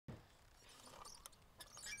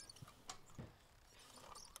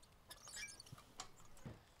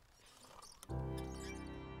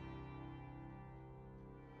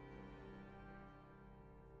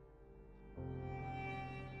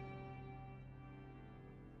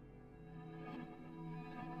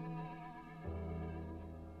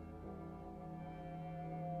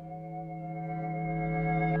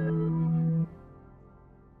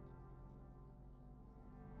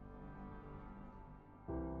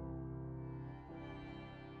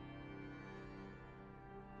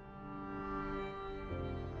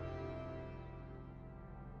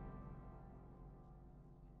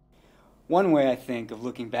One way I think of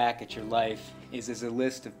looking back at your life is as a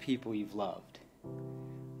list of people you've loved.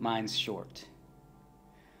 Mine's short.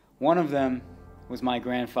 One of them was my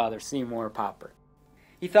grandfather, Seymour Popper.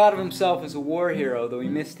 He thought of himself as a war hero, though he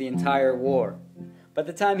missed the entire war. By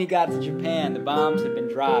the time he got to Japan, the bombs had been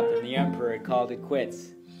dropped and the emperor had called it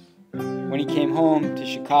quits. When he came home to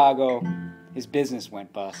Chicago, his business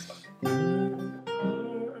went bust.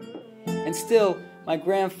 And still, my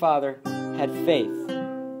grandfather had faith.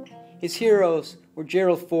 His heroes were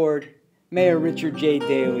Gerald Ford, Mayor Richard J.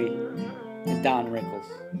 Daley, and Don Rickles.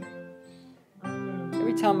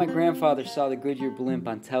 Every time my grandfather saw the Goodyear blimp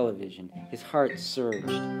on television, his heart surged.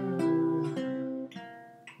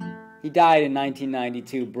 He died in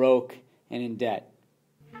 1992, broke and in debt.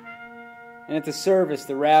 And at the service,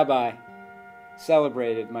 the rabbi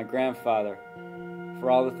celebrated my grandfather for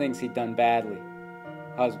all the things he'd done badly.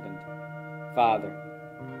 Husband, father,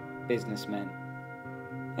 businessman.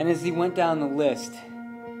 And as he went down the list,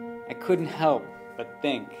 I couldn't help but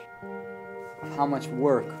think of how much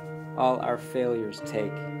work all our failures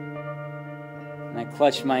take. And I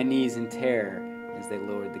clutched my knees in terror as they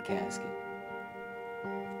lowered the casket.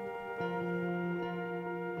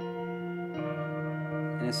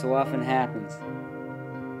 And as so often happens,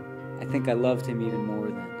 I think I loved him even more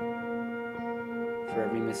then. For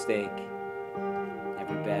every mistake,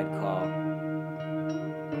 every bad call,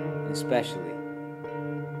 and especially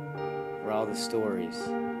for all the stories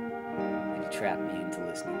that he trapped me into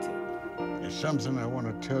listening to. There's something I want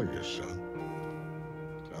to tell you, son.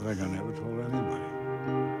 Something I never told anybody.